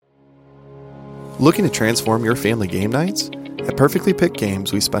Looking to transform your family game nights? At Perfectly Picked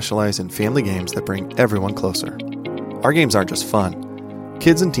Games, we specialize in family games that bring everyone closer. Our games aren't just fun.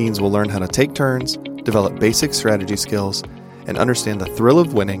 Kids and teens will learn how to take turns, develop basic strategy skills, and understand the thrill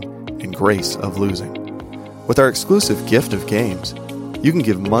of winning and grace of losing. With our exclusive gift of games, you can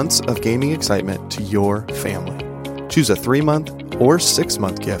give months of gaming excitement to your family. Choose a 3-month or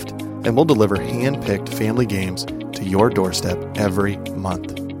 6-month gift, and we'll deliver hand-picked family games to your doorstep every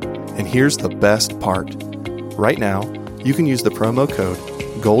month. And here's the best part. Right now, you can use the promo code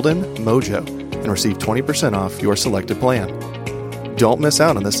GOLDENMOJO and receive 20% off your selected plan. Don't miss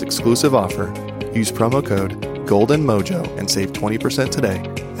out on this exclusive offer. Use promo code GOLDENMOJO and save 20% today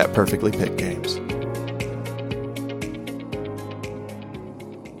at Perfectly Picked Games.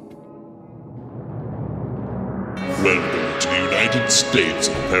 Welcome to the United States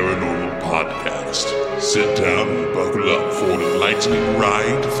of Paranormal Podcast. Sit down and buckle up for an enlightening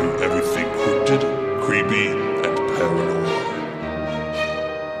ride through everything cryptid, creepy, and paranormal.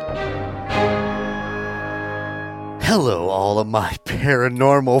 Hello, all of my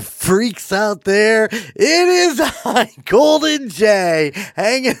paranormal freaks out there. It is I, Golden J,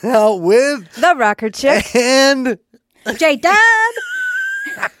 hanging out with the Rocker Chick and J-Dub.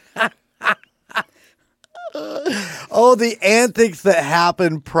 Oh, the antics that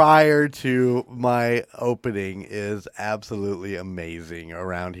happened prior to my opening is absolutely amazing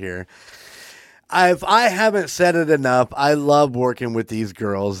around here. If I haven't said it enough, I love working with these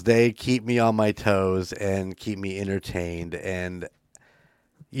girls. They keep me on my toes and keep me entertained. And,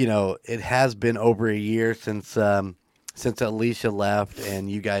 you know, it has been over a year since Alicia left, and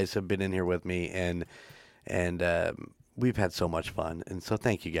you guys have been in here with me, and we've had so much fun. And so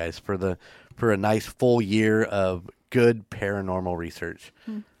thank you guys for a nice full year of good paranormal research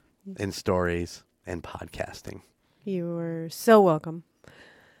and stories and podcasting. You are so welcome.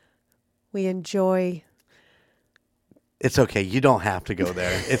 We enjoy. It's okay. You don't have to go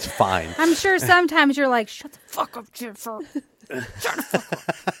there. It's fine. I'm sure sometimes you're like, shut the fuck up, Jennifer. Shut the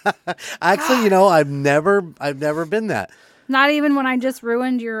fuck up. Actually, you know, I've never been that. Not even when I just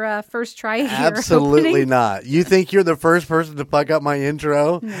ruined your first try here. Absolutely not. You think you're the first person to fuck up my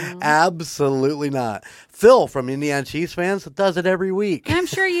intro? No. Absolutely not. Phil from Indiana Chiefs Fans does it every week. I'm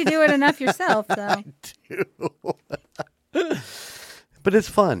sure you do it enough yourself, though. I do. But it's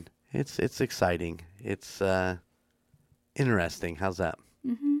fun. It's exciting. It's interesting. How's that?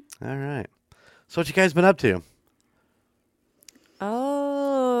 Mm-hmm. All right. So what you guys been up to?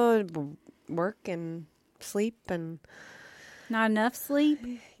 Oh, work and sleep and... Not enough sleep?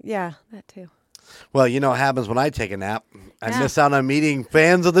 Yeah, that too. Well, you know what happens when I take a nap. I miss out on meeting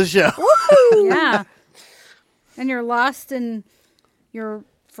fans of the show. Woohoo! Yeah. And you're lost in your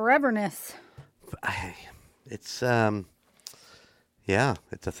foreverness. It's it's a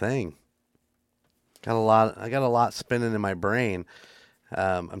thing. I got a lot spinning in my brain.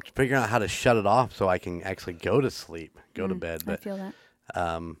 I'm figuring out how to shut it off so I can actually go to sleep, go to bed. But I feel that.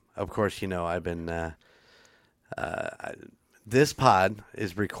 of course, you know, I've been this pod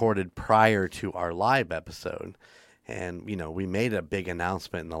is recorded prior to our live episode. And, you know, we made a big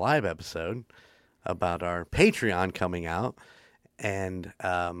announcement in the live episode about our Patreon coming out. And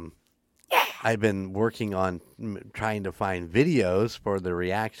I've been working on trying to find videos for the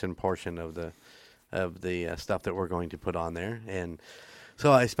reaction portion of the stuff that we're going to put on there. And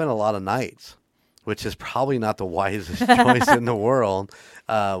so I spent a lot of nights, which is probably not the wisest choice in the world,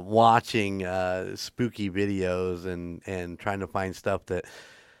 watching spooky videos and trying to find stuff that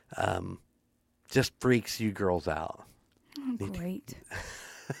just freaks you girls out. Oh, great.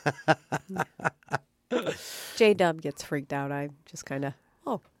 J-Dub gets freaked out. I just kind of,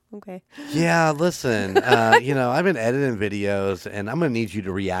 okay. Yeah, listen, you know, I've been editing videos, and I'm going to need you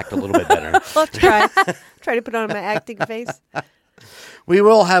to react a little bit better. I'll try. Try to put on my acting face. We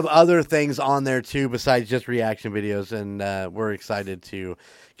will have other things on there, too, besides just reaction videos, and we're excited to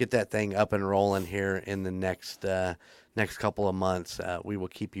get that thing up and rolling here in the next couple of months. We will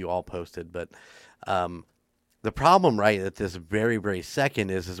keep you all posted, but the problem right at this very, very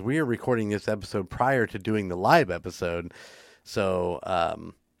second is we are recording this episode prior to doing the live episode,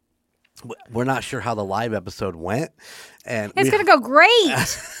 so we're not sure how the live episode went. And It's going to go great.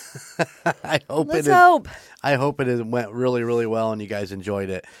 Let's hope. I hope it went really, really well and you guys enjoyed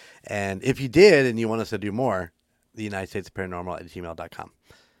it. And if you did and you want us to do more, the United States of Paranormal at gmail.com.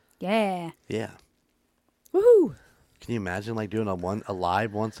 Yeah. Yeah. Woohoo! Can you imagine like doing a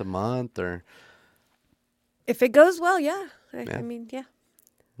live once a month or? If it goes well, yeah. I mean, yeah.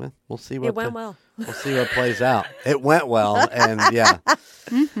 Well, we'll see It went well. We'll see what plays out. It went well, and yeah.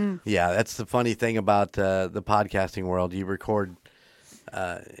 Mm-hmm. Yeah, that's the funny thing about the podcasting world. You record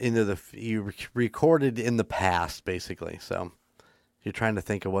recorded in the past, basically. So you're trying to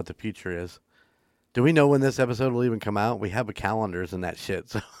think of what the future is. Do we know when this episode will even come out? We have calendars and that shit,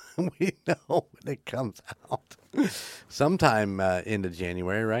 so we know when it comes out. Sometime into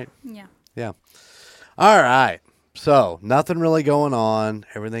January, right? Yeah. Yeah. All right. So nothing really going on.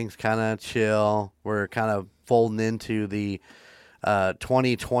 Everything's kind of chill. We're kind of folding into the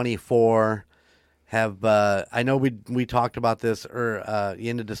 2024. I know we talked about this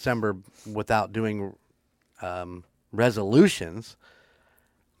end of December without doing resolutions.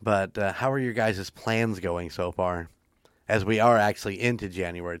 But how are your guys' plans going so far as we are actually into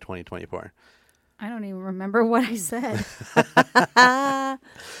January 2024? I don't even remember what I said.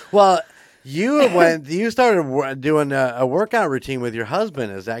 Well, you started doing a workout routine with your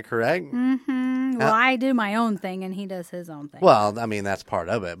husband. Is that correct? Mm-hmm. Well, I do my own thing and he does his own thing. Well, I mean, that's part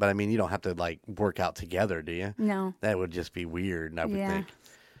of it. But, I mean, you don't have to, like, work out together, do you? No. That would just be weird, I would think.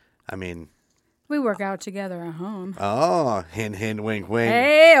 I mean... We work out together at home. Oh, hint, hint, wink, wink.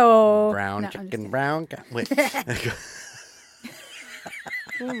 Hey-oh. Brown chicken, brown. Wait.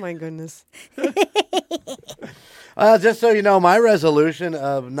 Oh, my goodness. Just so you know, my resolution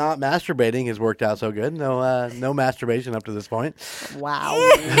of not masturbating has worked out so good. No masturbation up to this point. Wow.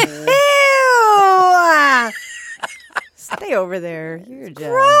 Ew! Stay over there. You're just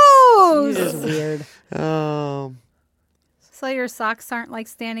Gross! You're just weird. So your socks aren't like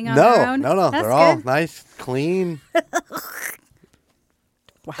standing on their own? No. That's They're all good. nice, clean.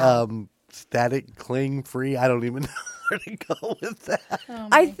 Wow. Static, cling free. I don't even know where to go with that. Oh,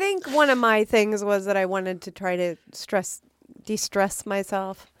 I think one of my things was that I wanted to try to de-stress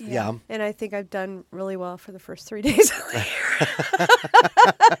myself. Yeah. And I think I've done really well for the first 3 days of the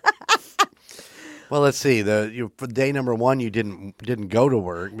year. Well, let's see. For day number 1, you didn't go to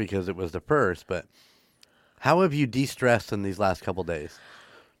work because it was the first. But how have you de-stressed in these last couple days?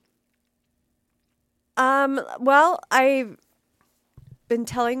 Well, I've been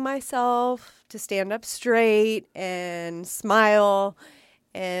telling myself to stand up straight and smile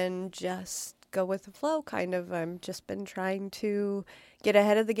and just go with the flow, kind of. I've just been trying to get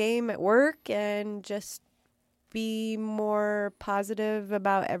ahead of the game at work and just be more positive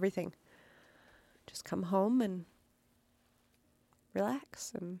about everything. Just come home and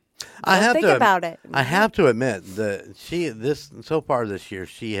relax and think about it. I have to admit that so far this year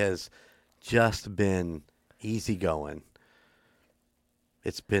she has just been easygoing.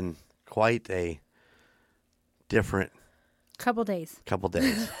 It's been quite a different couple days.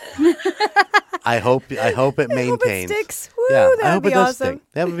 I hope it maintains. I hope it sticks. Woo, Yeah, that'd I hope be it does awesome.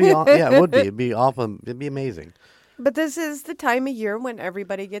 stick. That would be yeah, it would be. It'd be awesome. It'd be amazing. But this is the time of year when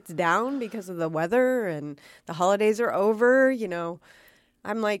everybody gets down because of the weather and the holidays are over. You know,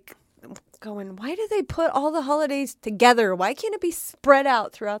 I'm like going, why do they put all the holidays together? Why can't it be spread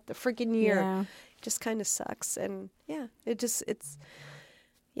out throughout the freaking year? Yeah. It just kind of sucks. And yeah, it's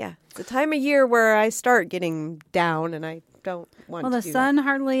the time of year where I start getting down and I don't want Well, to the do sun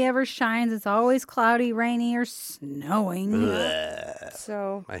hardly ever shines. It's always cloudy, rainy, or snowing. that.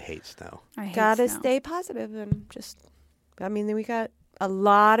 So I hate snow. I hate gotta snow. stay positive and we got a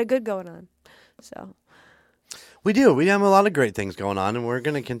lot of good going on. So We do. We have a lot of great things going on, and we're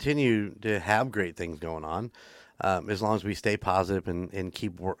going to continue to have great things going on as long as we stay positive and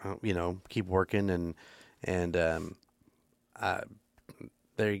keep working and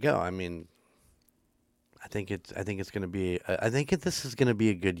there you go. I mean, I think this is going to be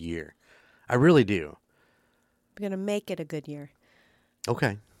a good year. I really do. we're gonna make it a good year.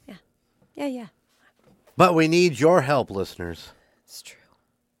 Okay. Yeah. But we need your help, listeners. It's true.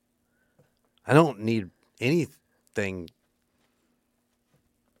 I don't need anything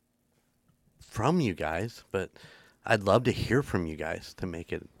from you guys, but I'd love to hear from you guys to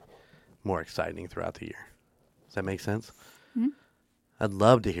make it more exciting throughout the year. Does that make sense? Mm-hmm. I'd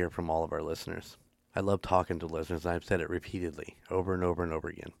love to hear from all of our listeners. I love talking to listeners, and I've said it repeatedly, over and over and over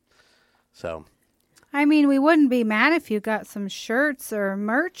again. So I mean, we wouldn't be mad if you got some shirts or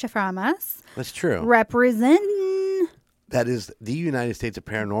merch from us. that's true. Representing. That is the United States of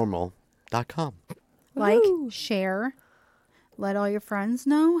Paranormal.com. Like, Woo. share. Let all your friends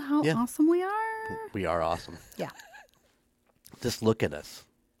know how Yeah. awesome we are. We are awesome. Yeah. Just look at us.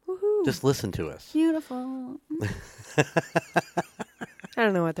 Woohoo. Just listen to us. Beautiful. I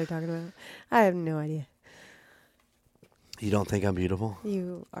don't know what they're talking about. I have no idea. You don't think I'm beautiful?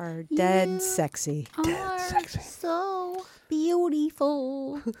 You are dead sexy Are sexy. so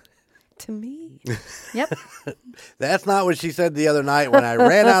beautiful. to me. Yep. That's not what she said the other night when I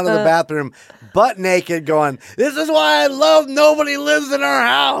ran out of the bathroom butt naked going, this is why I love nobody lives in our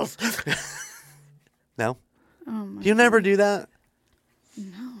house. No? Oh my Do you never do that?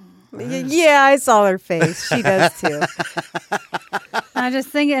 Yeah, I saw her face. She does too. I'm just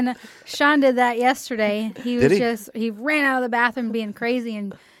thinking, Sean did that yesterday. He was Did he? he ran out of the bathroom being crazy,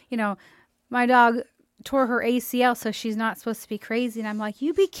 and my dog tore her ACL, so she's not supposed to be crazy. And I'm like,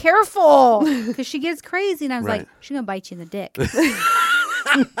 you be careful, because she gets crazy. And I was Right. like, she's gonna bite you in the dick.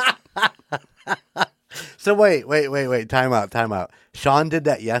 So wait. Time out. Sean did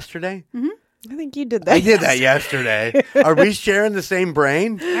that yesterday? I think you did that. I did that yesterday. Are we sharing the same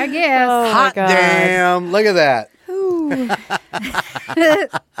brain? I guess. Oh, my Hot God. damn. Look at that.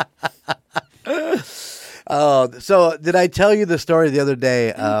 Oh, so did I tell you the story the other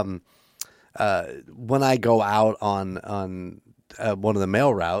day? When I go out on one of the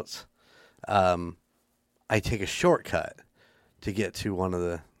mail routes, I take a shortcut to get to one of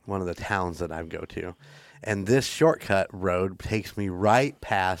the towns that I go to, and this shortcut road takes me right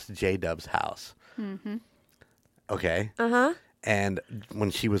past J-Dub's house. Mm-hmm. Okay. And when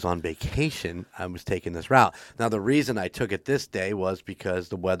she was on vacation, I was taking this route. Now, the reason I took it this day was because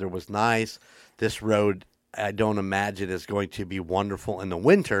the weather was nice. This road, I don't imagine, is going to be wonderful in the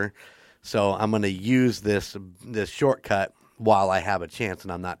winter. So I'm going to use this shortcut while I have a chance,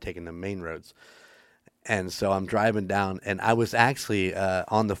 and I'm not taking the main roads. And so I'm driving down, and I was actually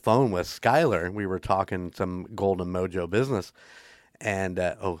on the phone with Skylar. We were talking some Golden Mojo business. And,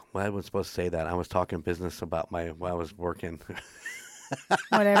 I wasn't supposed to say that. I was talking business about while I was working.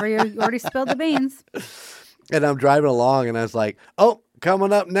 Whatever, you already spilled the beans. And I'm driving along, and I was like, oh,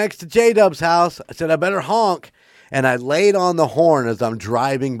 coming up next to J-Dub's house. I said, I better honk. And I laid on the horn as I'm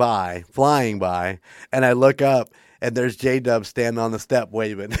flying by, and I look up, and there's J-Dub standing on the step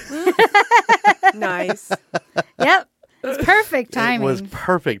waving. Nice. Yep. It's perfect timing. It was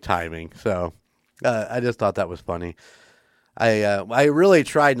perfect timing. So I just thought that was funny. I really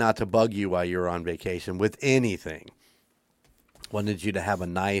tried not to bug you while you were on vacation with anything. Wanted you to have a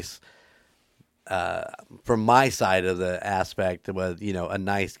nice, from my side of the aspect, was a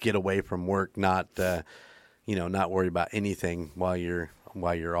nice get away from work, not not worry about anything while you're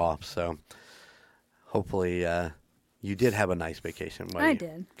off. So hopefully you did have a nice vacation. I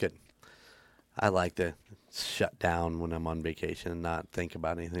did. Good. I like to shut down when I'm on vacation and not think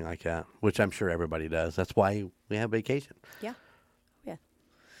about anything like that, which I'm sure everybody does. That's why we have vacation. Yeah. Yeah.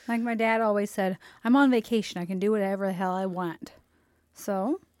 Like my dad always said, I'm on vacation. I can do whatever the hell I want.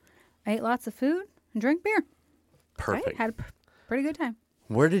 So I ate lots of food and drank beer. Perfect. Right? Had a pretty good time.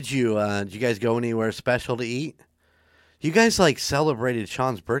 Where did you guys go anywhere special to eat? You guys celebrated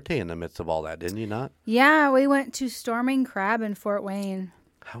Sean's birthday in the midst of all that, didn't you not? Yeah, we went to Storming Crab in Fort Wayne.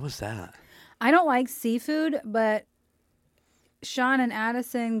 How was that? I don't like seafood, but Sean and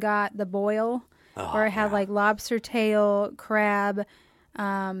Addison got the boil where it had lobster tail, crab.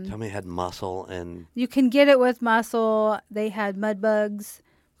 Tell me it had mussel and... You can get it with mussel. They had mud bugs,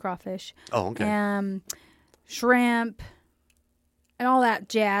 crawfish. Oh, okay. Shrimp and all that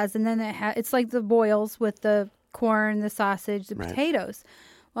jazz. And then it's like the boils with the corn, the sausage, the potatoes.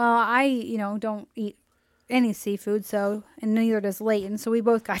 Well, I, don't eat any seafood, and neither does Leighton. So we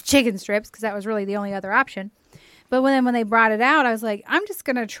both got chicken strips because that was really the only other option. But when they brought it out, I was like, I'm just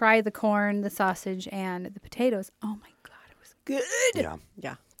going to try the corn, the sausage, and the potatoes. Oh, my God, it was good. Yeah.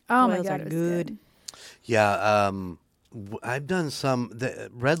 Yeah. Oh, my Boils God, are it was good. good. Yeah, I've done the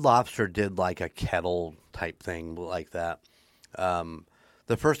Red Lobster did a kettle type thing like that.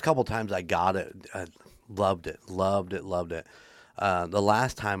 The first couple times I got it, I loved it. The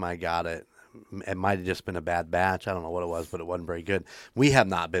last time I got it, it might have just been a bad batch. I don't know what it was, but it wasn't very good. We have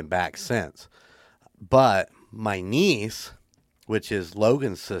not been back since. But my niece, which is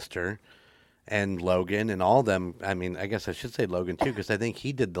Logan's sister, and Logan and all them, I mean, I guess I should say Logan too, because I think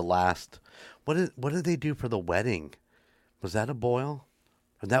he did the last. What did they do for the wedding? Was that a boil?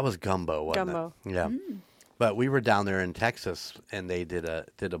 Or that was gumbo, wasn't Gumbo. it? Yeah. But we were down there in Texas, and they did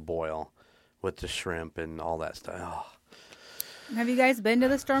a boil with the shrimp and all that stuff. Oh. Have you guys been to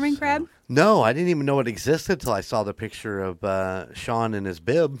the Storming Crab? No, I didn't even know it existed till I saw the picture of Sean and his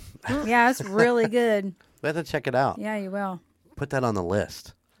bib. Yeah, it's really good. We have to check it out. Yeah, you will. Put that on the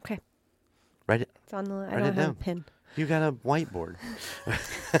list. Okay. Write it. It's on the. I Write don't it have down. a pin. You got a whiteboard.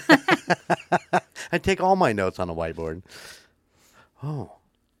 I take all my notes on a whiteboard. Oh.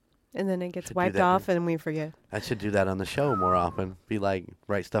 And then it gets Should do wiped that. off, and we forget. I should do that on the show more often. Be like,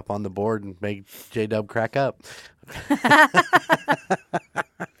 write stuff on the board and make J-Dub crack up.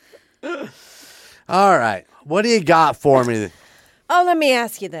 All right. What do you got for me? Oh, let me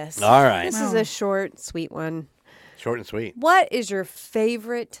ask you this. All right. This is a short, sweet one. Short and sweet. What is your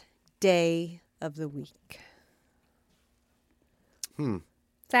favorite day of the week?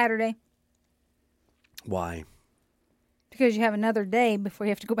 Saturday. Why? Because you have another day before you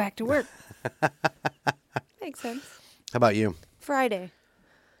have to go back to work. Makes sense. How about you? Friday.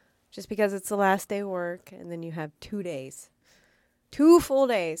 Just because it's the last day of work, and then you have 2 days. 2 full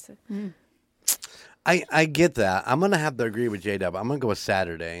days. I get that. I'm going to have to agree with J-Dub. I'm going to go with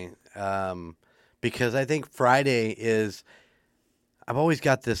Saturday because I think Friday is – I've always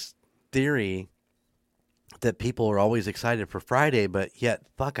got this theory that people are always excited for Friday, but yet,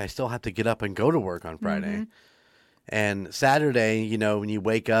 fuck, I still have to get up and go to work on Friday. Mm-hmm. And Saturday, you know, when you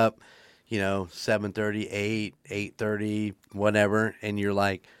wake up, you know, 7:30, 8, 8:30, whatever, and you're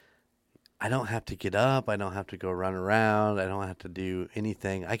like, I don't have to get up. I don't have to go run around. I don't have to do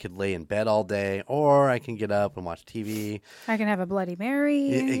anything. I could lay in bed all day, or I can get up and watch TV. I can have a Bloody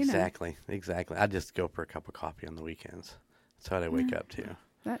Mary. Exactly. I just go for a cup of coffee on the weekends. That's what I wake up to.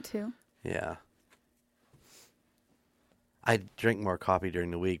 That too. Yeah. I drink more coffee during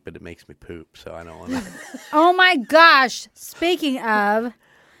the week, but it makes me poop, so I don't want to. Oh my gosh. Speaking of,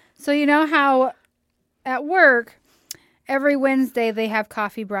 so you know how at work, every Wednesday they have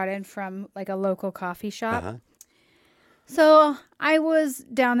coffee brought in from like a local coffee shop. Uh-huh. So I was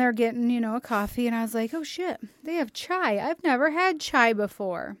down there getting, you know, a coffee, and I was like, oh shit, they have chai. I've never had chai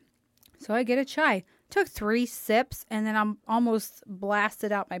before. So I get a chai. Took 3 sips, and then I'm almost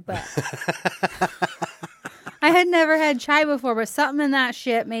blasted out my butt. I had never had chai before, but something in that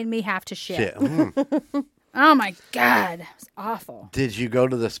shit made me have to shit. Oh, my God. It was awful. Did you go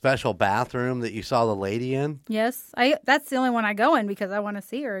to the special bathroom that you saw the lady in? Yes. That's the only one I go in because I want to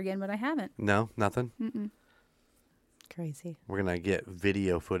see her again, but I haven't. No? Nothing? Mm-mm. Crazy. We're going to get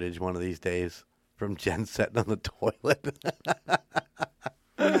video footage one of these days from Jen sitting on the toilet.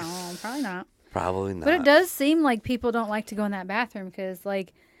 No, probably not. Probably not. But it does seem like people don't like to go in that bathroom because,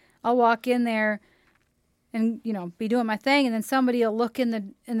 like, I'll walk in there and, you know, be doing my thing, and then somebody will look in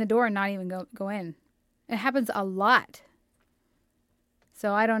the door and not even go in. It happens a lot.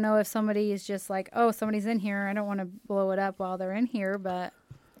 So I don't know if somebody is just like, oh, somebody's in here. I don't want to blow it up while they're in here,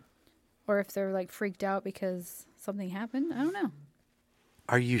 or if they're like freaked out because something happened. I don't know.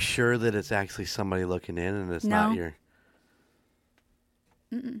 Are you sure that it's actually somebody looking in and it's not your?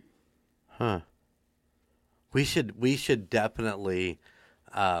 Mm-mm. Huh. We should definitely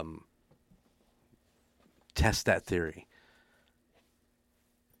test that theory.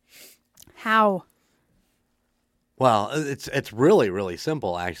 How? Well, it's really, really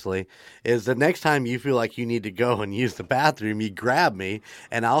simple, actually. Is the next time you feel like you need to go and use the bathroom, you grab me,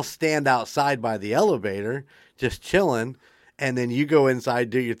 and I'll stand outside by the elevator, just chilling, and then you go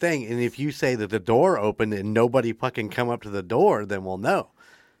inside, do your thing. And if you say that the door opened and nobody fucking come up to the door, then we'll know.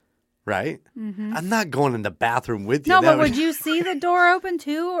 Right? Mm-hmm. I'm not going in the bathroom with you. No, but would you see the door open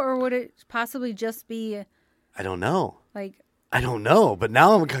too, or would it possibly just be... I don't know. I don't know, but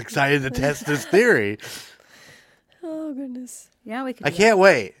now I'm excited to test this theory. Oh, goodness. Yeah, we could. I can't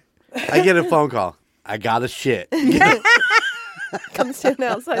wait. I get a phone call. I got a shit. Come stand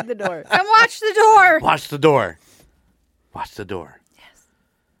outside the door. Come watch the door. Watch the door. Watch the door. Yes.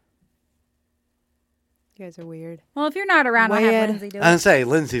 You guys are weird. Well, if you're not around, I'll have Lindsay do it. I say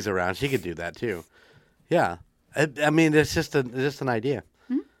Lindsay's around. She could do that too. Yeah. I mean, it's just an idea.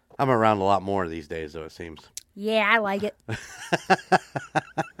 Hmm? I'm around a lot more these days, though, it seems. Yeah, I like it.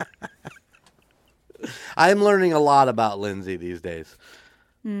 I'm learning a lot about Lindsay these days.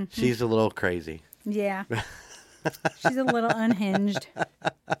 Mm-hmm. She's a little crazy. Yeah. She's a little unhinged.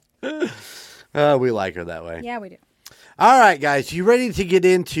 We like her that way. Yeah, we do. All right, guys. You ready to get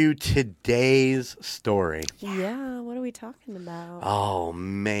into today's story? Yeah. What are we talking about? Oh,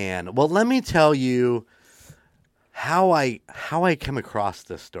 man. Well, let me tell you how I come across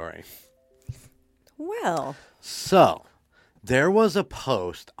this story. Well. So, there was a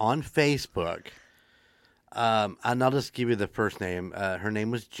post on Facebook. And I'll just give you the first name. Her name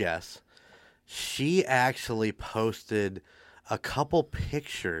was Jess. She actually posted a couple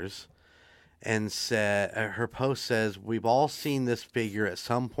pictures and said, her post says, we've all seen this figure at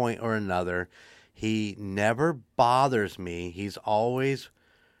some point or another. He never bothers me. He's always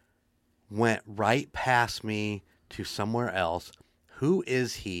went right past me to somewhere else. Who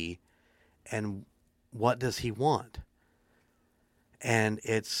is he and what does he want? And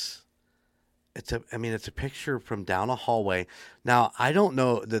it's a picture from down a hallway. Now, I don't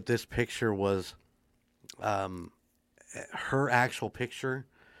know that this picture was her actual picture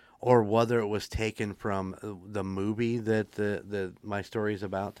or whether it was taken from the movie that my story is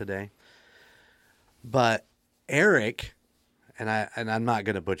about today. But Eric, and I'm not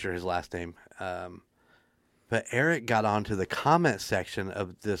going to butcher his last name, but Eric got onto the comment section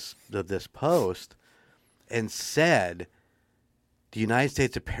of this post and said, the United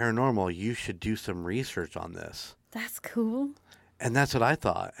States of Paranormal, you should do some research on this. That's cool. And that's what I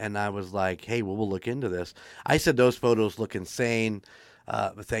thought. And I was like, hey, we'll look into this. I said those photos look insane.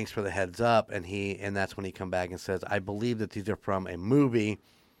 But thanks for the heads up. And that's when he come back and says, I believe that these are from a movie,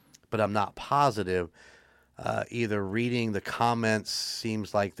 but I'm not positive. Either reading the comments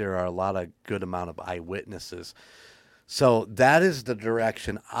seems like there are a lot of good amount of eyewitnesses. So that is the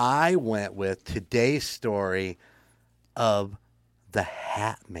direction I went with today's story of the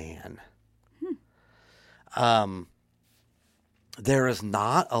Hat Man. There is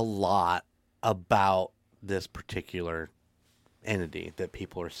not a lot about this particular entity that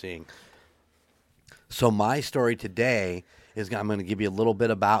people are seeing. So my story today is I'm going to give you a little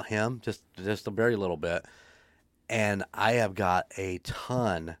bit about him, just a very little bit. And I have got a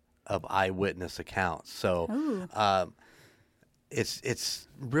ton of eyewitness accounts. So it's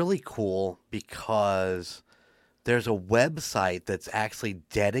really cool because there's a website that's actually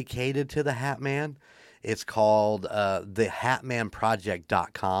dedicated to the Hat Man. It's called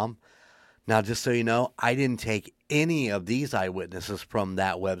thehatmanproject.com. Now, just so you know, I didn't take any of these eyewitnesses from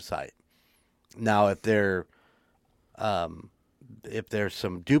that website. Now, if there's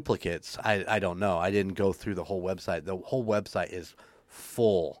some duplicates, I don't know. I didn't go through the whole website. The whole website is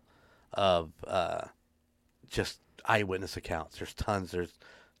full of just eyewitness accounts. There's tons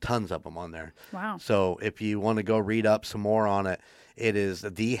of them on there. Wow. So if you want to go read up some more on it, it is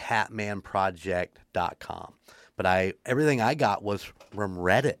thehatmanproject.com. But everything I got was from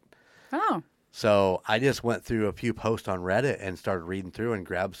Reddit. Oh. So I just went through a few posts on Reddit and started reading through and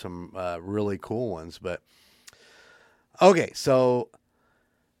grabbed some really cool ones. But okay, so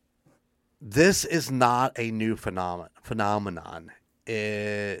this is not a new phenomenon.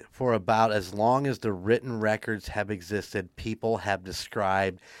 For about as long as the written records have existed, people have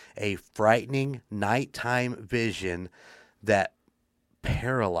described a frightening nighttime vision that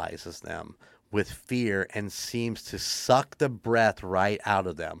paralyzes them with fear and seems to suck the breath right out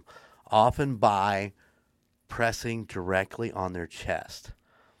of them, often by pressing directly on their chest.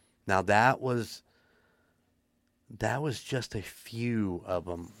 Now that was just a few of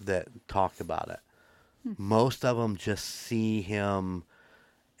them that talked about it. Most of them just see him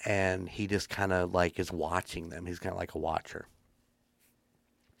and he just kind of like is watching them. He's kind of like a watcher.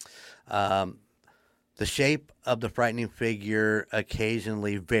 The shape of the frightening figure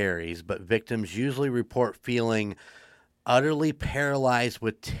occasionally varies, but victims usually report feeling utterly paralyzed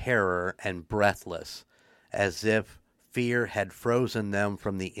with terror and breathless, as if fear had frozen them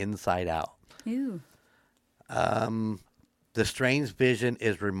from the inside out. Ew. The strange vision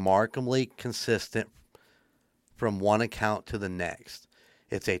is remarkably consistent from one account to the next.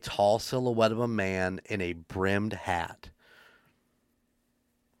 It's a tall silhouette of a man in a brimmed hat.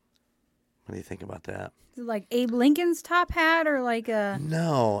 What do you think about that? Is it like Abe Lincoln's top hat or like a...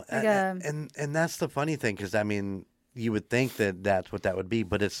 No. Like and that's the funny thing, because, I mean, you would think that that's what that would be,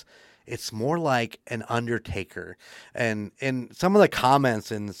 but it's more like an Undertaker. And in some of the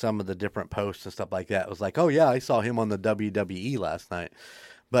comments in some of the different posts and stuff like that, it was like, oh, yeah, I saw him on the WWE last night.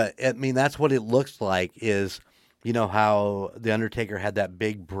 But, I mean, that's what it looks like is, you know, how the Undertaker had that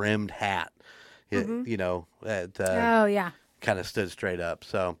big brimmed hat, you know, that oh, yeah. kind of stood straight up.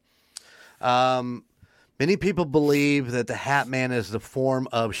 So many people believe that the Hat Man is the form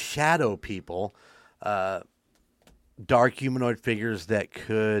of shadow people, dark humanoid figures that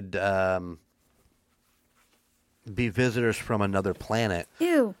could be visitors from another planet.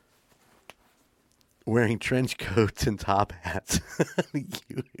 Ew. Wearing trench coats and top hats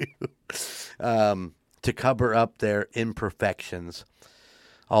to cover up their imperfections,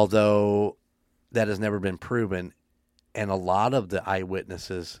 although that has never been proven. And a lot of the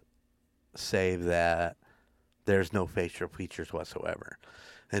eyewitnesses say that there's no facial features whatsoever.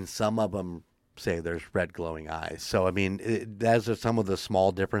 And some of them say there's red glowing eyes. So, I mean, those are some of the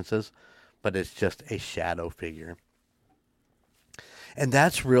small differences, but it's just a shadow figure. And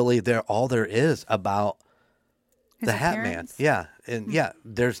that's really all there is about the Hat Man. Yeah. And yeah,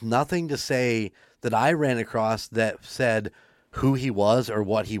 there's nothing to say that I ran across that said who he was or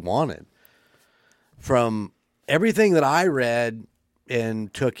what he wanted. From everything that I read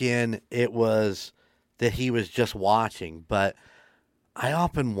and took in, it was that he was just watching. But I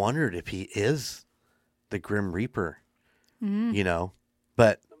often wondered if he is the Grim Reaper, you know.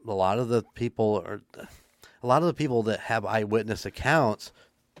 But a lot of the people that have eyewitness accounts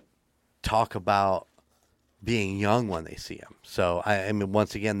talk about being young when they see him. So, I mean,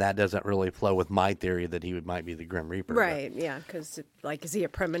 once again, that doesn't really flow with my theory that he might be the Grim Reaper. Right, yeah, because, like, is he a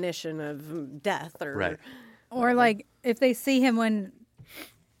premonition of death? Right. Or, like, if they see him when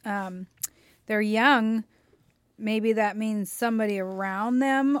they're young, maybe that means somebody around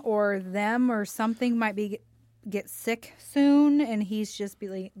them or something might be get sick soon, and he's just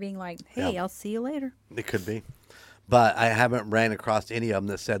being like, "Hey, I'll see you later." It could be. But I haven't ran across any of them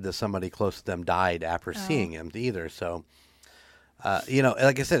that said that somebody close to them died after seeing him either. So,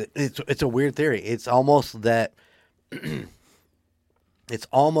 like I said, it's a weird theory. It's almost that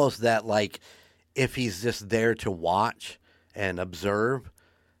like if he's just there to watch and observe,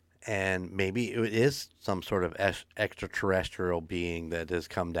 and maybe it is some sort of extraterrestrial being that has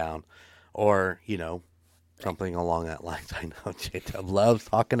come down, or something along that lines. I know J-Dub loves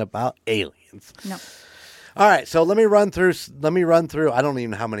talking about aliens. No. All right, so let me run through. I don't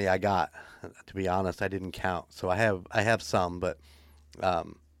even know how many I got. To be honest, I didn't count. So I have some, but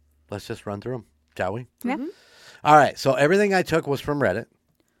let's just run through them, shall we? Yeah. Mm-hmm. All right, so everything I took was from Reddit.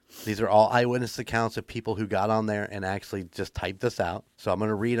 These are all eyewitness accounts of people who got on there and actually just typed this out. So I'm going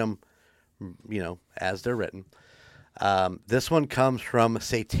to read them, as they're written. This one comes from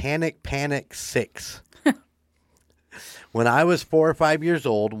Satanic Panic 6. When I was 4 or 5 years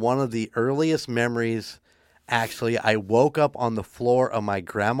old, one of the earliest memories, actually, I woke up on the floor of my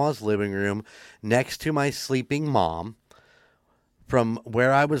grandma's living room next to my sleeping mom. From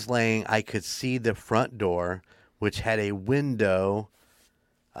where I was laying, I could see the front door, which had a window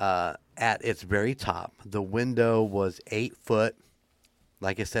at its very top. The window was 8 foot,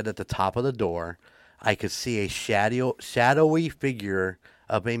 like I said, at the top of the door. I could see a shadowy figure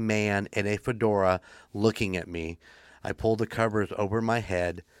of a man in a fedora looking at me. I pulled the covers over my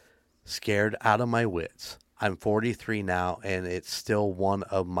head, scared out of my wits. I'm 43 now, and it's still one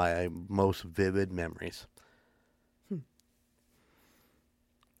of my most vivid memories.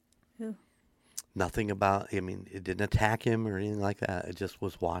 Nothing about, it didn't attack him or anything like that. It just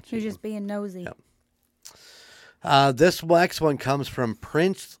was watching. He was just being nosy. Yep. This next one comes from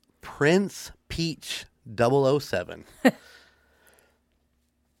Prince Peach 007.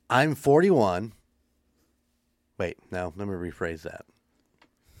 I'm 41. Wait, no, let me rephrase that.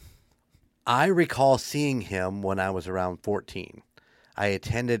 I recall seeing him when I was around 14. I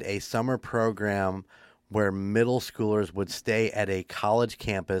attended a summer program where middle schoolers would stay at a college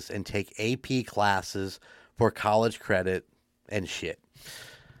campus and take AP classes for college credit and shit.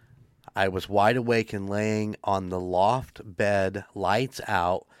 I was wide awake and laying on the loft bed, lights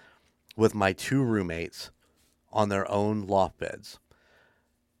out, with my 2 roommates on their own loft beds.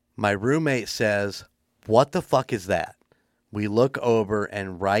 My roommate says, "What the fuck is that?" We look over,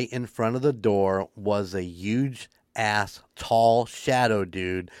 and right in front of the door was a huge-ass, tall shadow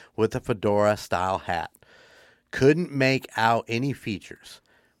dude with a fedora-style hat. Couldn't make out any features.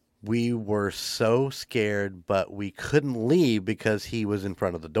 We were so scared, but we couldn't leave because he was in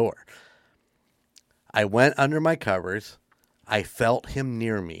front of the door. I went under my covers. I felt him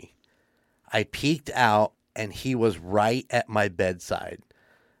near me. I peeked out, and he was right at my bedside.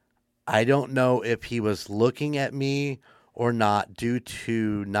 I don't know if he was looking at me or not due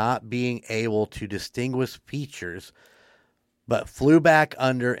to not being able to distinguish features, but flew back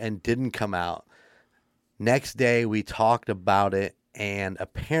under and didn't come out. Next day, we talked about it, and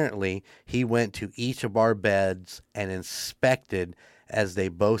apparently he went to each of our beds and inspected as they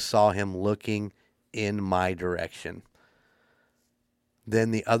both saw him looking in my direction.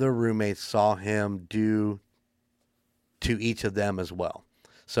 Then the other roommates saw him do to each of them as well.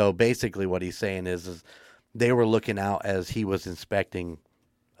 So basically what he's saying is they were looking out as he was inspecting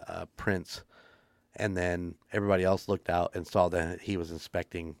Prince, and then everybody else looked out and saw that he was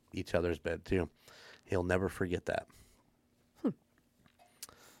inspecting each other's bed too. He'll never forget that.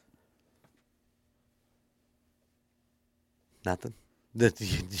 Nothing?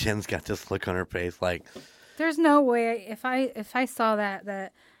 Jen's got this look on her face like... There's no way if I saw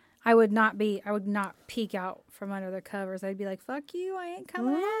that I would not peek out from under the covers. I'd be like, "Fuck you, I ain't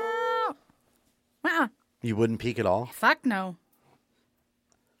coming out." You wouldn't peek at all? Fuck no.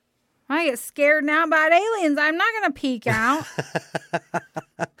 I get scared now about aliens. I'm not gonna peek out.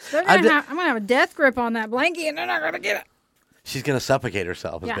 I'm gonna have a death grip on that blanket, and they're not gonna get it. She's gonna suffocate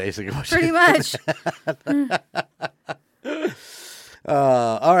herself. Is basically what pretty much.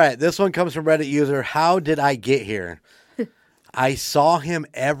 All right, this one comes from Reddit user, "How did I get here?" I saw him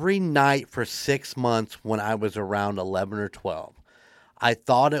every night for 6 months when I was around 11 or 12. I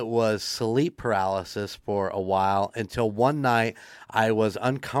thought it was sleep paralysis for a while until one night I was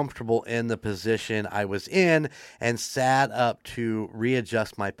uncomfortable in the position I was in and sat up to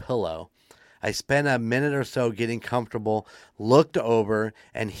readjust my pillow. I spent a minute or so getting comfortable, looked over,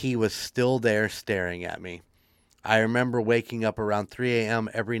 and he was still there staring at me. I remember waking up around 3 a.m.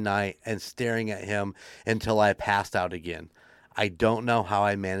 every night and staring at him until I passed out again. I don't know how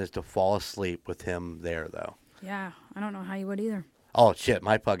I managed to fall asleep with him there, though. Yeah, I don't know how you would either. Oh, shit,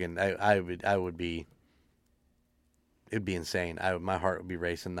 my fucking... I would be it'd be insane. My heart would be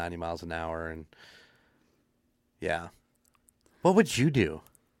racing 90 miles an hour, and yeah. What would you do?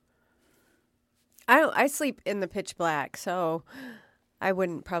 I sleep in the pitch black, so I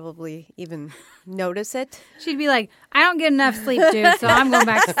wouldn't probably even notice it. She'd be like, I don't get enough sleep, dude, so I'm going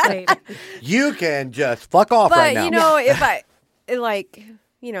back to sleep. You can just fuck off right now. But, you know, if I, like,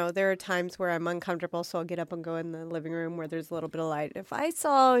 you know, there are times where I'm uncomfortable, so I'll get up and go in the living room where there's a little bit of light. If I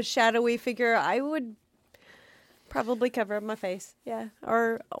saw a shadowy figure, I would probably cover up my face. Yeah.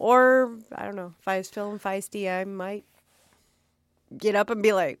 Or I don't know, if I was feeling feisty, I might get up and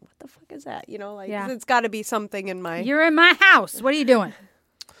be like, what the fuck is that? You know, like, it's got to be something in my... You're in my house. What are you doing?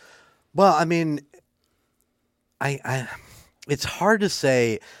 Well, I mean, I it's hard to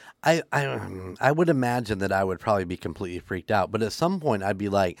say. I would imagine that I would probably be completely freaked out. But at some point, I'd be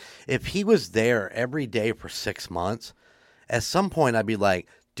like, if he was there every day for 6 months, at some point, I'd be like,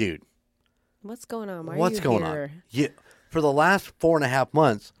 dude, what's going on? What's going on? For the last 4.5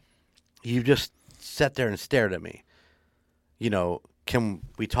 months, you just sat there and stared at me. You know, can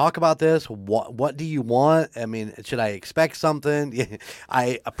we talk about this? What do you want? I mean, should I expect something?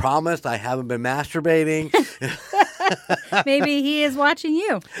 I promised I haven't been masturbating. Maybe he is watching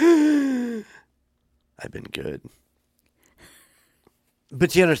you. I've been good.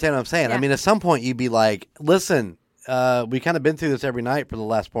 But you understand what I'm saying? Yeah. I mean, at some point you'd be like, listen, we kind of been through this every night for the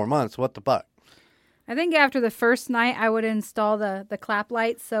last 4 months. What the fuck? I think after the first night, I would install the clap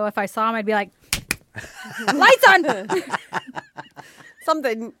lights. So if I saw him, I'd be like, lights on!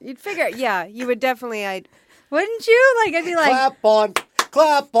 Something. You'd figure, yeah, you would definitely, Wouldn't you? Like, I'd be like...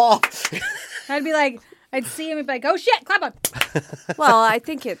 Clap on. I'd be like, I'd see him and be like, oh shit, clap on. well, I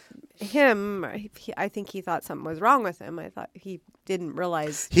think I think he thought something was wrong with him. I thought he didn't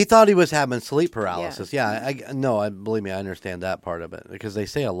realize. He thought he was having sleep paralysis. Yeah, believe me, I understand that part of it because they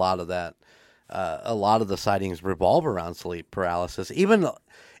say a lot of that. A lot of the sightings revolve around sleep paralysis.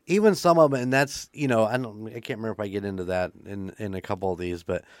 Even some of them, and that's, you know, I can't remember if I get into that in a couple of these,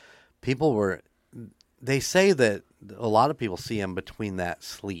 but they say that a lot of people see him between that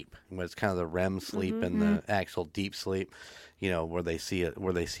sleep, when it's kind of the REM sleep and the actual deep sleep, you know, where they see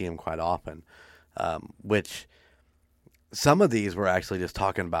him quite often, which some of these were actually just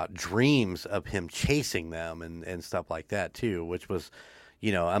talking about dreams of him chasing them and stuff like that too, which was,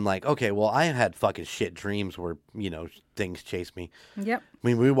 you know, I'm like, okay, well, I had fucking shit dreams where, you know, things chase me. Yep. I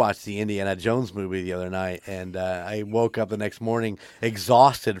mean, we watched the Indiana Jones movie the other night, and I woke up the next morning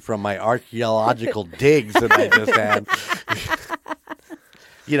exhausted from my archaeological digs that I just had.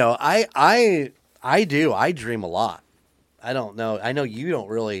 You know, I do. I dream a lot. I don't know. I know you don't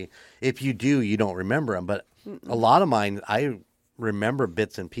really. If you do, you don't remember them. But a lot of mine, I remember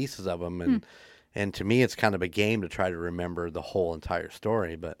bits and pieces of them, and to me, it's kind of a game to try to remember the whole entire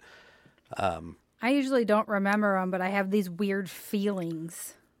story. But I usually don't remember them, but I have these weird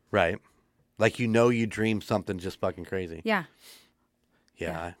feelings. Right. Like, you know, you dream something just fucking crazy. Yeah.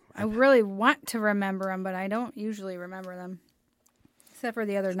 Yeah. I really want to remember them, but I don't usually remember them. Except for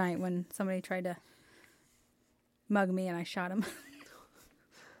the other night when somebody tried to mug me and I shot him.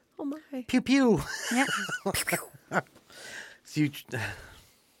 Oh, my. Pew, pew. Yep. So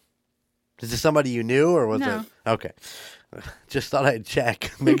is this somebody you knew, or was No. it? Okay. Just thought I'd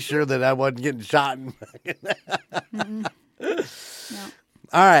check, make sure that I wasn't getting shot. No.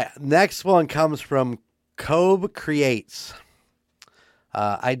 All right. Next one comes from Cobe Creates.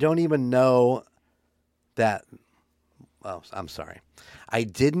 I don't even know that. Well, I'm sorry. I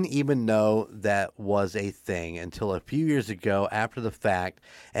didn't even know that was a thing until a few years ago after the fact,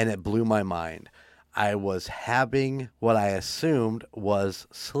 and it blew my mind. I was having what I assumed was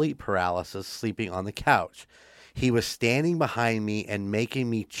sleep paralysis, sleeping on the couch. He was standing behind me and making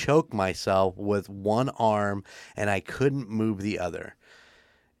me choke myself with one arm, and I couldn't move the other.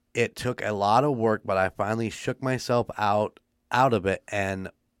 It took a lot of work, but I finally shook myself out of it and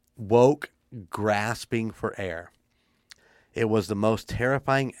woke grasping for air. It was the most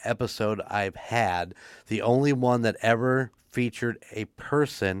terrifying episode I've had, the only one that ever featured a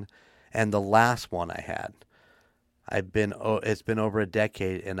person, and the last one I had. It's been over a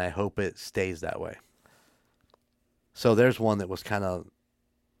decade, and I hope it stays that way. So there's one that was kind of,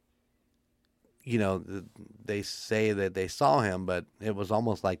 you know, they say that they saw him, but it was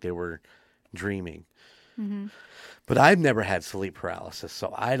almost like they were dreaming. Mm-hmm. But I've never had sleep paralysis,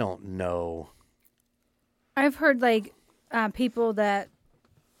 so I don't know. I've heard like people that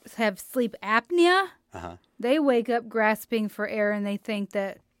have sleep apnea. Uh-huh. They wake up grasping for air and they think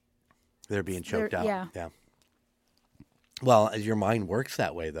that they're being choked out. Yeah. Well, your mind works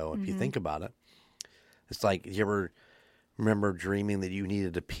that way, though, if you think about it. It's like, you ever remember dreaming that you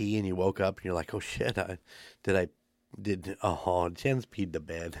needed to pee and you woke up and you're like, oh shit, did I Jen's peed the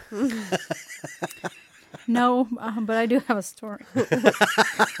bed. No, but I do have a story.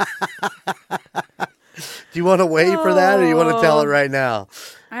 Do you want to wait for that, or you want to tell it right now?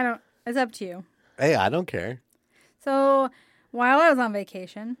 I don't. It's up to you. Hey, I don't care. So while I was on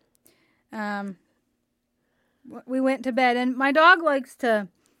vacation, we went to bed, and my dog likes to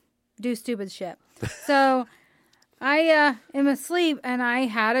do stupid shit. So I am asleep, and I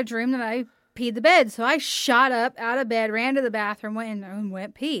had a dream that I peed the bed. So I shot up out of bed, ran to the bathroom,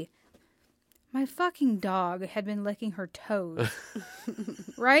 went pee. My fucking dog had been licking her toes.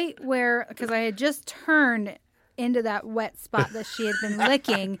 Right where, because I had just turned into that wet spot that she had been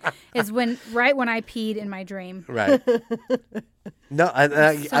licking, is right when I peed in my dream. Right. No,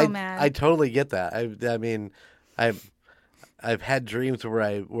 I mad. I totally get that. I mean, I've had dreams where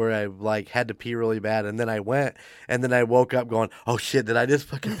I like had to pee really bad, and then I went, and then I woke up going, oh shit, did I just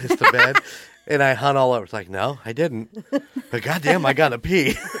fucking piss the bed? And I hunt all over. It's like, no, I didn't. But goddamn, I gotta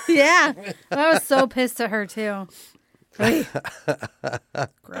pee. Yeah. I was so pissed at her too.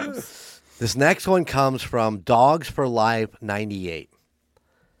 Gross. This next one comes from Dogs for Life 98.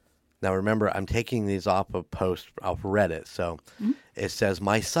 Now remember, I'm taking these off of Reddit, so it says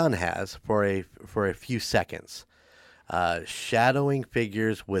my son has for a few seconds, shadowing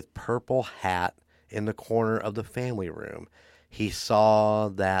figures with purple hat in the corner of the family room. He saw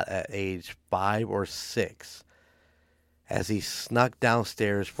that at age 5 or 6 as he snuck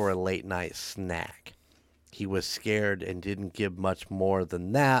downstairs for a late night snack. He was scared and didn't give much more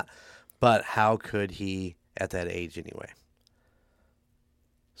than that, but how could he at that age anyway?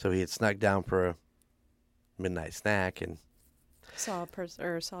 So he had snuck down for a midnight snack and saw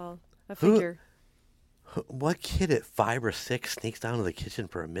a figure. What kid at 5 or 6 sneaks down to the kitchen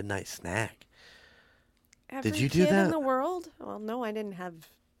for a midnight snack? Every Did you do kid that in the world? Well, no, I didn't have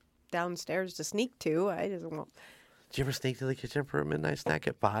downstairs to sneak to. I just won't. Did you ever sneak to the kitchen for a midnight snack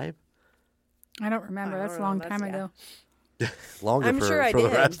at 5? I don't remember. That's a long time ago. Longer I'm for, sure I for the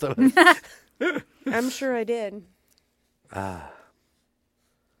did. rest of us. I'm sure I did. All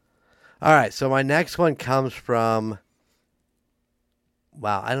right, so my next one comes from,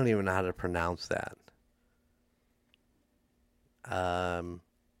 wow, I don't even know how to pronounce that.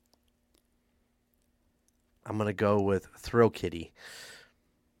 I'm going to go with Thrill Kitty.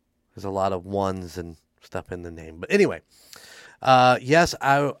 There's a lot of ones and stuff in the name. But anyway, yes,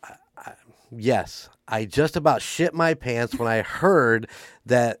 I just about shit my pants when I heard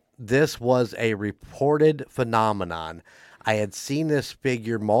that this was a reported phenomenon. I had seen this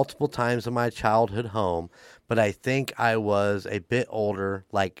figure multiple times in my childhood home, but I think I was a bit older,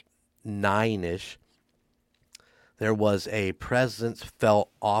 like 9-ish. There was a presence felt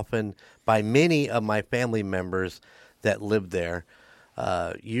often by many of my family members that lived there,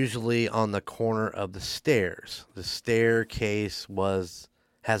 usually on the corner of the stairs. The staircase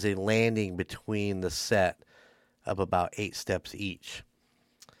has a landing between the set of about 8 steps each.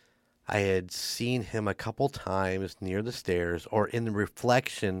 I had seen him a couple times near the stairs or in the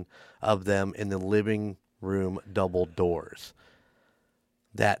reflection of them in the living room double doors.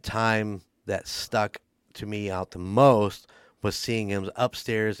 That time that stuck to me out the most was seeing him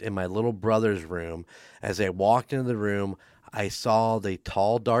upstairs in my little brother's room. As I walked into the room, I saw the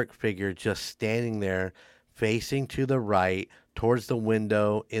tall, dark figure just standing there, facing to the right, towards the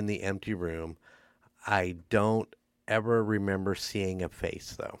window in the empty room. I don't ever remember seeing a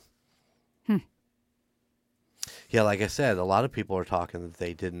face, though. Yeah, like I said, a lot of people are talking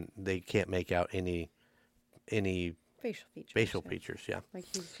that they can't make out any facial features. Yeah, like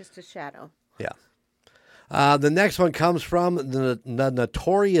he's just a shadow. Yeah. The next one comes from the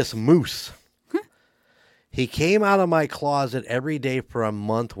Notorious Moose. He came out of my closet every day for a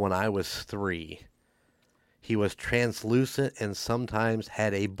month when I was 3. He was translucent and sometimes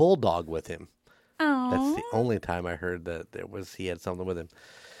had a bulldog with him. Aww. That's the only time I heard that he had something with him.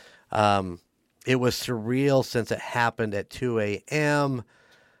 It was surreal since it happened at 2 a.m.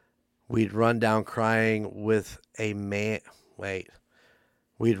 We'd run down crying that a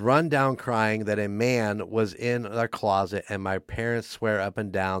man was in our closet, and my parents swear up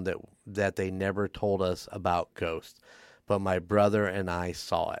and down that they never told us about ghosts, but my brother and I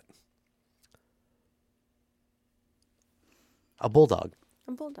saw it. A bulldog.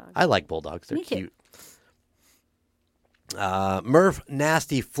 I like bulldogs. They're cute. Murph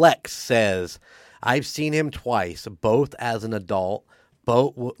Nasty Flex says, I've seen him twice, both as an adult,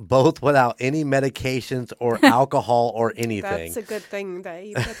 both without any medications or alcohol or anything. That's a good thing that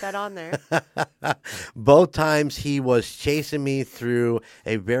you put that on there. Both times he was chasing me through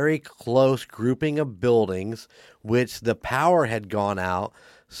a very close grouping of buildings, which the power had gone out,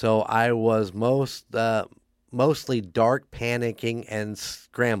 so I was mostly dark, panicking, and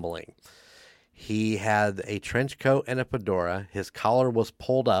scrambling. He had a trench coat and a fedora. His collar was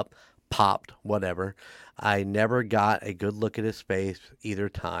pulled up, popped, whatever. I never got a good look at his face either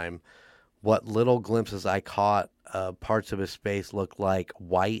time. What little glimpses I caught, parts of his face looked like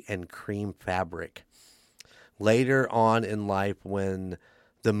white and cream fabric. Later on in life, when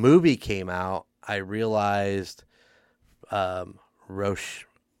the movie came out, I realized Roshosh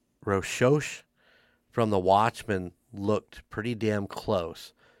from The Watchmen looked pretty damn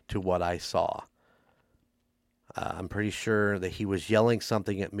close to what I saw. I'm pretty sure that he was yelling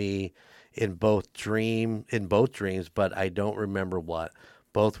something at me in both dreams, but I don't remember what.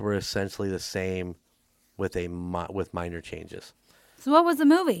 Both were essentially the same with minor changes. So what was the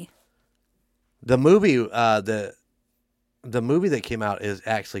movie? The movie, the movie that came out is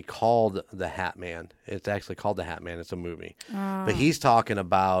actually called The Hat Man. It's actually called The Hat Man. It's a movie. But he's talking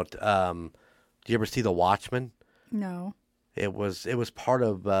about, do you ever see The Watchmen? No. It was part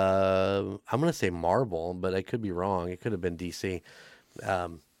of, I'm going to say Marvel, but I could be wrong. It could have been DC.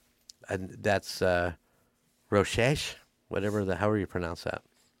 And that's Roshesh, however you pronounce that.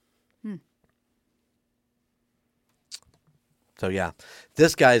 So, yeah,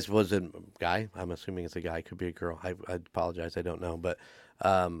 this guy's was a guy. I'm assuming it's a guy. Could be a girl. I apologize. I don't know. But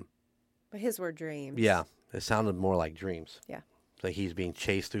his were dreams. Yeah, it sounded more like dreams. Yeah. Like he's being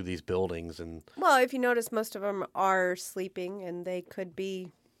chased through these buildings. Well, if you notice, most of them are sleeping, and they could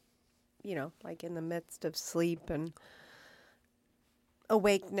be, like in the midst of sleep and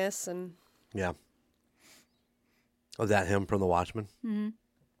awakeness. And yeah. Was that him from The Watchmen? Mm-hmm.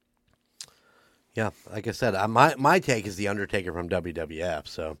 Yeah, like I said, my take is the Undertaker from WWF.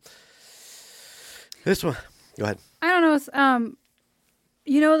 So this one, go ahead. I don't know.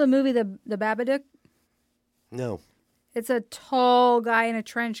 You know the movie The Babadook? No. It's a tall guy in a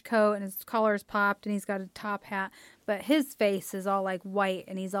trench coat, and his collar's popped, and he's got a top hat, but his face is all like white,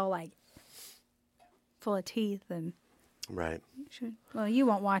 and he's all like full of teeth. And right. You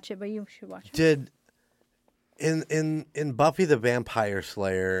won't watch it, but you should watch it. Did in Buffy the Vampire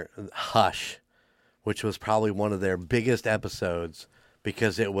Slayer, Hush, which was probably one of their biggest episodes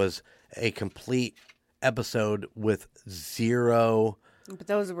because it was a complete episode with zero. But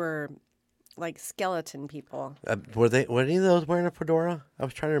those were like skeleton people. Were any of those wearing a fedora? I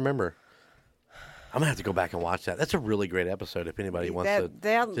was trying to remember. I'm gonna have to go back and watch that. That's a really great episode. If anybody wants to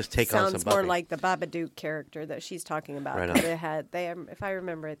just take on some Buffy. Sounds more like the Babadook character that she's talking about. Right on. If I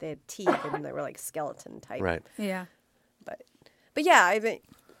remember it, they had teeth and they were like skeleton type. Right. Yeah. But yeah, I mean,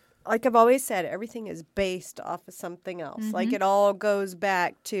 like I've always said, everything is based off of something else. Mm-hmm. Like it all goes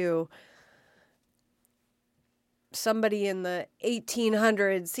back to somebody in the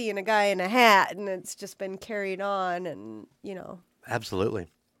 1800s seeing a guy in a hat, and it's just been carried on, and Absolutely.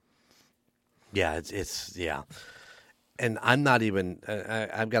 Yeah, it's yeah. And I'm not even.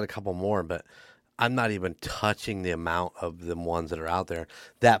 I've got a couple more, but I'm not even touching the amount of the ones that are out there.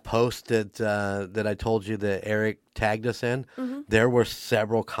 That post that I told you that Eric tagged us in, there were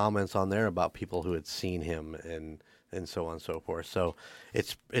several comments on there about people who had seen him and so on and so forth. So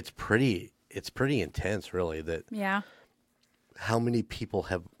it's pretty intense, really. That Yeah. how many people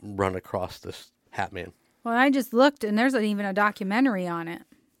have run across this Hat Man? Well, I just looked, and there's even a documentary on it.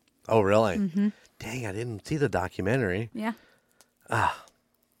 Oh, really? Mm-hmm. Dang, I didn't see the documentary. Yeah. I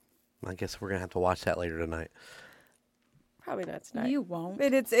guess we're gonna have to watch that later tonight. probably not tonight. You won't.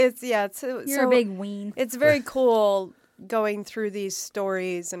 But it's You're a big ween. It's very cool going through these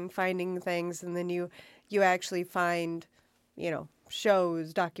stories and finding things, and then you actually find,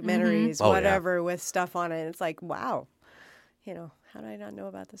 shows, documentaries, Oh, yeah. whatever with stuff on it. It's like, wow, how did I not know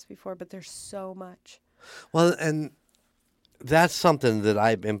about this before? But there's so much. Well, and that's something that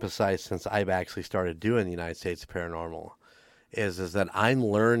I've emphasized since I've actually started doing the United States Paranormal, is that I'm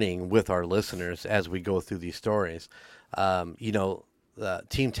learning with our listeners as we go through these stories. Team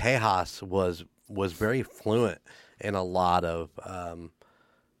Tejas was very fluent in a lot of,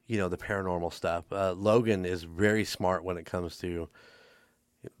 the paranormal stuff. Logan is very smart when it comes to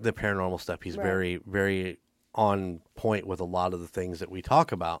the paranormal stuff. He's Right. very, very on point with a lot of the things that we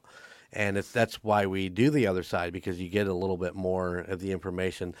talk about. And that's why we do the other side, because you get a little bit more of the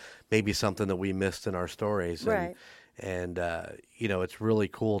information, maybe something that we missed in our stories. Right. And it's really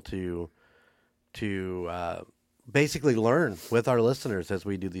cool to basically learn with our listeners as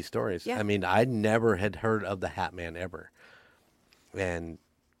we do these stories. Yeah. I mean, I never had heard of the Hat Man ever. And,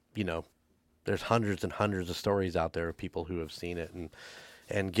 there's hundreds and hundreds of stories out there of people who have seen it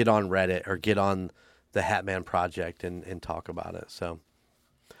and get on Reddit or get on the Hat Man Project and talk about it. So,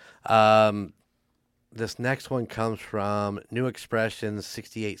 this next one comes from New Expressions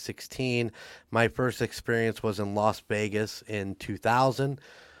 6816. My first experience was in Las Vegas in 2000.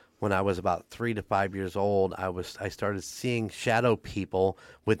 When I was about 3 to 5 years old, I started seeing shadow people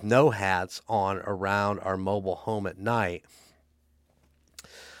with no hats on around our mobile home at night.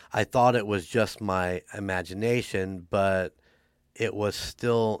 I thought it was just my imagination, but it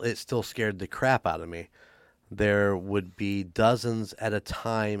still scared the crap out of me. There would be dozens at a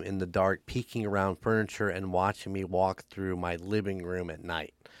time in the dark, peeking around furniture and watching me walk through my living room at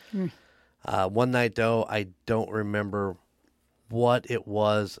night. One night, though, I don't remember what it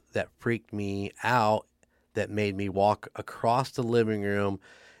was that freaked me out that made me walk across the living room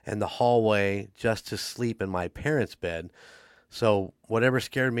and the hallway just to sleep in my parents' bed. So whatever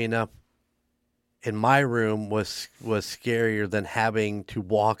scared me enough in my room was scarier than having to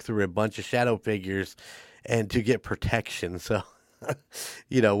walk through a bunch of shadow figures and to get protection. So,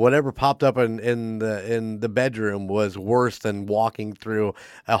 whatever popped up in the bedroom was worse than walking through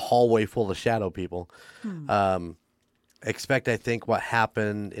a hallway full of shadow people. I think what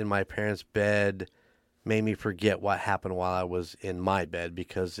happened in my parents' bed made me forget what happened while I was in my bed,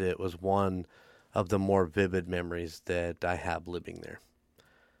 because it was one of the more vivid memories that I have living there.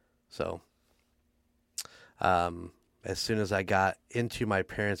 So, as soon as I got into my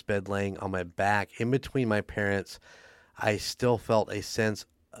parents' bed, laying on my back in between my parents, I still felt a sense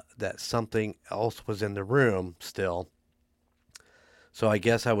that something else was in the room still. So I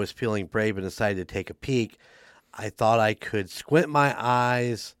guess I was feeling brave and decided to take a peek. I thought I could squint my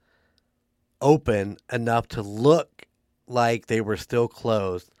eyes open enough to look like they were still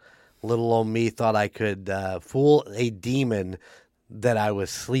closed. Little old me thought I could fool a demon that I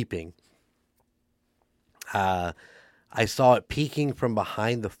was sleeping. I saw it peeking from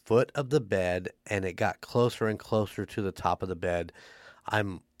behind the foot of the bed, and it got closer and closer to the top of the bed.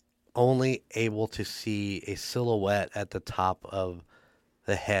 I'm only able to see a silhouette at the top of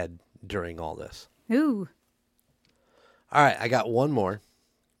the head during all this. Ooh. All right, I got one more.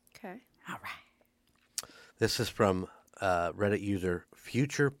 Okay. All right. This is from Reddit user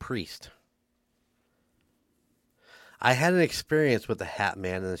Future Priest. I had an experience with the Hat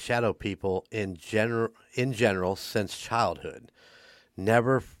Man and the Shadow People in general since childhood.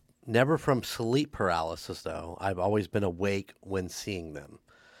 Never from sleep paralysis, though. I've always been awake when seeing them.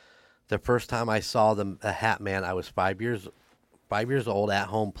 The first time I saw the Hat Man, I was 5 years old at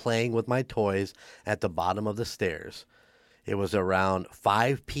home playing with my toys at the bottom of the stairs. It was around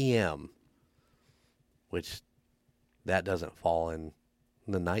 5 p.m., which that doesn't fall in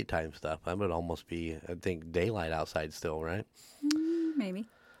the nighttime stuff. That would almost be, I think, daylight outside still, right? Maybe.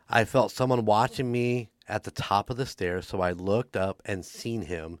 I felt someone watching me at the top of the stairs, so I looked up and seen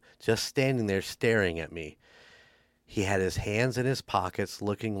him just standing there staring at me. He had his hands in his pockets,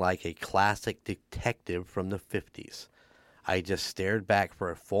 looking like a classic detective from the 50s. I just stared back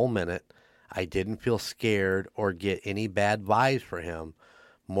for a full minute. I didn't feel scared or get any bad vibes for him.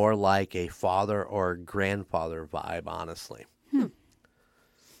 More like a father or grandfather vibe, honestly.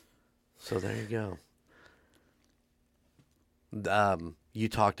 So there you go. You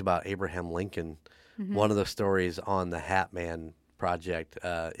talked about Abraham Lincoln. Mm-hmm. One of the stories on the Hat Man project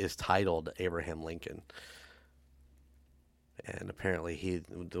is titled Abraham Lincoln. And apparently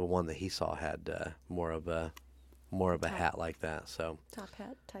the one that he saw had more of a hat like that. So top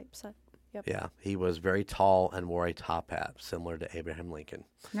hat type set. Yep. Yeah, he was very tall and wore a top hat similar to Abraham Lincoln.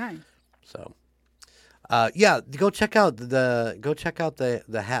 Nice. So, go check out the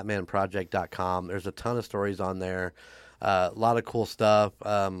hatmanproject.com. There's a ton of stories on there. A lot of cool stuff.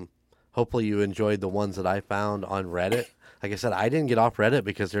 Hopefully you enjoyed the ones that I found on Reddit. Like I said, I didn't get off Reddit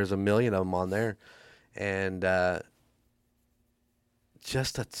because there's a million of them on there, and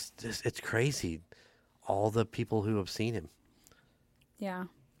it's crazy. All the people who have seen him. Yeah.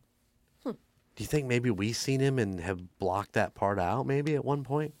 Do you think maybe we've seen him and have blocked that part out maybe at one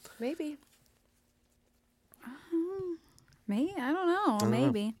point? Maybe. Me? I don't know.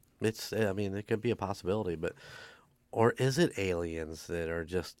 Maybe. It could be a possibility, but or is it aliens that are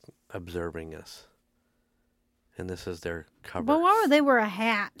just observing us? And this is their cover. But why would they wear a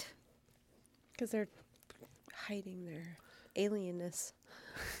hat? Because they're hiding their alienness.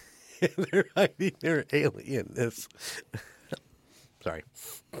 They're hiding their alienness. Sorry.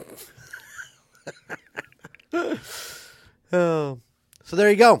 So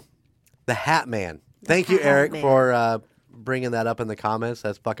there you go. The Hat Man. Thank you, Eric, for bringing that up in the comments.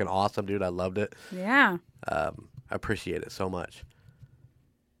 That's fucking awesome, dude. I loved it. Yeah. I appreciate it so much.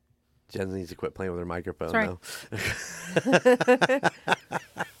 Jen needs to quit playing with her microphone, Sorry. though.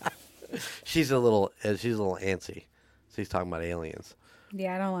 She's a little antsy. She's talking about aliens.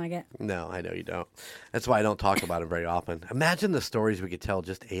 Yeah, I don't like it. No, I know you don't. That's why I don't talk about it very often. Imagine the stories we could tell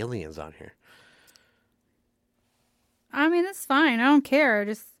just aliens on here. I mean, it's fine. I don't care.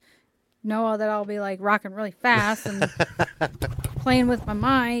 Just know that I'll be like rocking really fast and playing with my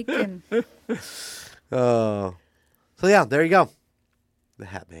mic. And Oh. So, yeah, there you go. The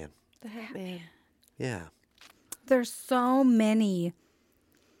Hat Man. The Hat Man. Yeah. there's so many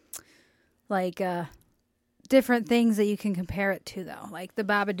like different things that you can compare it to, though. Like the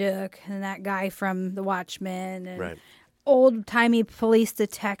Babadook and that guy from The Watchmen and Right. old-timey police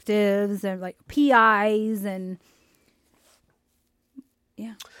detectives and like PIs and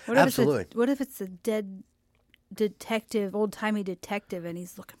yeah. Absolutely. What if it's a dead detective, old-timey detective, and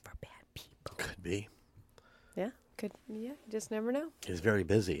he's looking for bad people? Could be. Yeah, could. Yeah, you just never know. He's very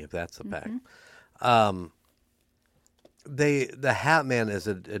busy, if that's the fact. The Hat Man is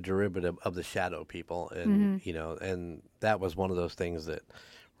a derivative of the Shadow People, and you know, and that was one of those things that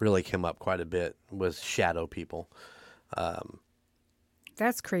really came up quite a bit was Shadow People.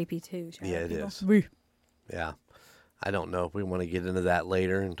 That's creepy too. Shadow Yeah, it people. is. Yeah. I don't know if we want to get into that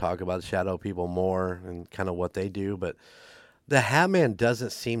later and talk about Shadow People more and kind of what they do, but the Hat Man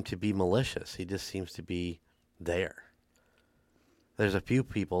doesn't seem to be malicious. He just seems to be there. There's a few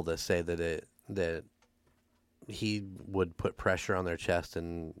people that say that he would put pressure on their chest,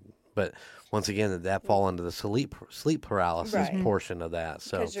 but once again, that fall into the sleep paralysis Right. portion of that.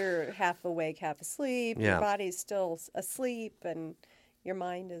 So Because you're half awake, half asleep. Yeah. Your body's still asleep, and your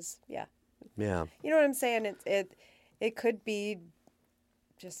mind is, yeah, You know what I'm saying? It could be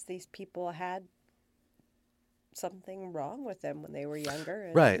just these people had something wrong with them when they were younger.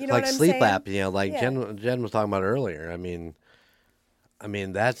 And, right, You know like what I'm sleep saying? apnea, like Yeah. Jen was talking about earlier. I mean,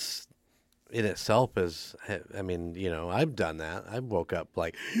 that's in itself is. I mean, you know, I've done that. I woke up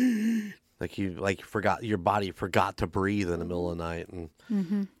like you forgot, your body forgot to breathe in the middle of the night, and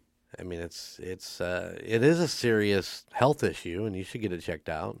I mean, it is a serious health issue, and you should get it checked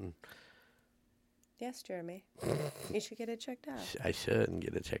out. And Yes, Jeremy. You should get it checked out. I should and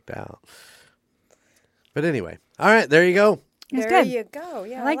get it checked out. But anyway, all right, there you go. It's There good. you go.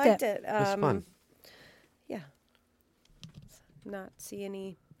 Yeah, I liked liked it. it. It's fun. Yeah. Not see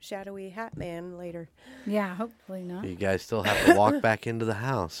any shadowy Hat Man later. Yeah, hopefully not. You guys still have to walk back into the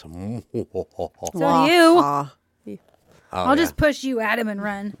house. So do you. Oh, I'll yeah. just push you at him and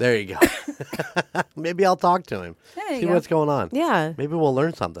run. There you go. Maybe I'll talk to him. There you See go. what's going on. Yeah. Maybe we'll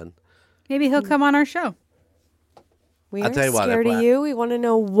learn something. Maybe he'll come on our show. We I'll are tell you what, scared if of I- you. We want to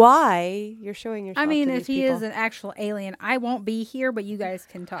know why you're showing yourself I mean, to if these he people. is an actual alien, I won't be here, but you guys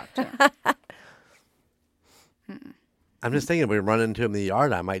can talk to him. I'm just thinking, if we run into him in the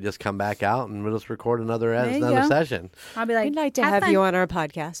yard, I might just come back out and we'll just record another you go. session. I'll be like, We'd like to "Have have fun." you on our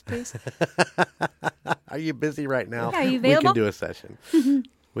podcast, please. Are you busy right now? Yeah, are you We available? can do a session.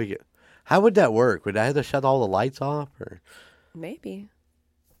 How would that work? Would I have to shut all the lights off? Or Maybe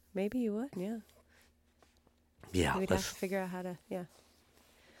you would. Yeah. yeah, We'd have let's to figure out how to. Yeah.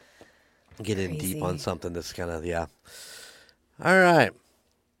 get in deep on Crazy. something that's kind of All right.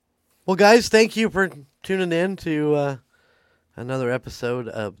 Well, guys, thank you for tuning in to another episode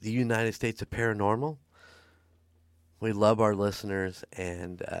of the United States of Paranormal. We love our listeners,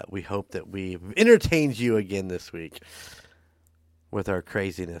 and we hope that we've entertained you again this week with our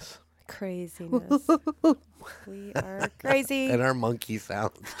craziness Craziness. We are crazy. and our monkey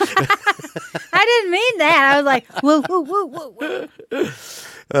sounds. I didn't mean that. I was like, whoa, whoa, whoa, whoa, whoa.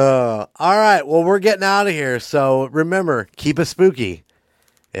 All right. Well, we're getting out of here. So remember, keep it spooky,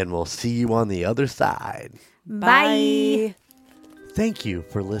 and we'll see you on the other side. Bye. Thank you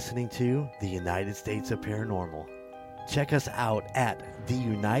for listening to the United States of Paranormal. Check us out at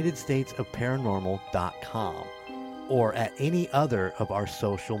theunitedstatesofparanormal.com or at any other of our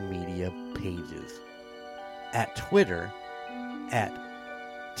social media pages. At Twitter at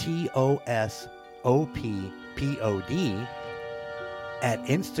TOSOPPOD, at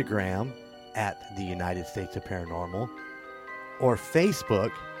Instagram at the United States of Paranormal, or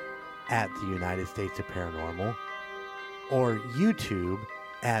Facebook at the United States of Paranormal, or YouTube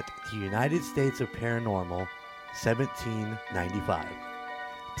at the United States of Paranormal 1795.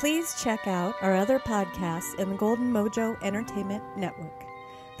 Please check out our other podcasts in the Golden Mojo Entertainment Network.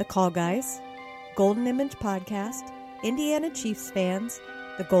 The Call Guys, Golden Image Podcast, Indiana Chiefs Fans,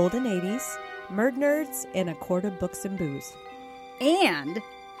 The Golden 80s, Murd Nerds, and A Quart of Books and Booze. And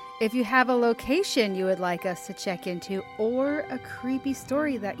if you have a location you would like us to check into or a creepy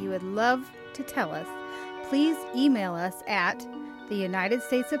story that you would love to tell us, please email us at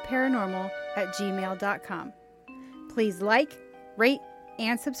theunitedstatesofparanormal@gmail.com. Please like, rate,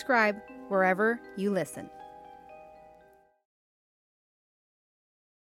 and subscribe wherever you listen.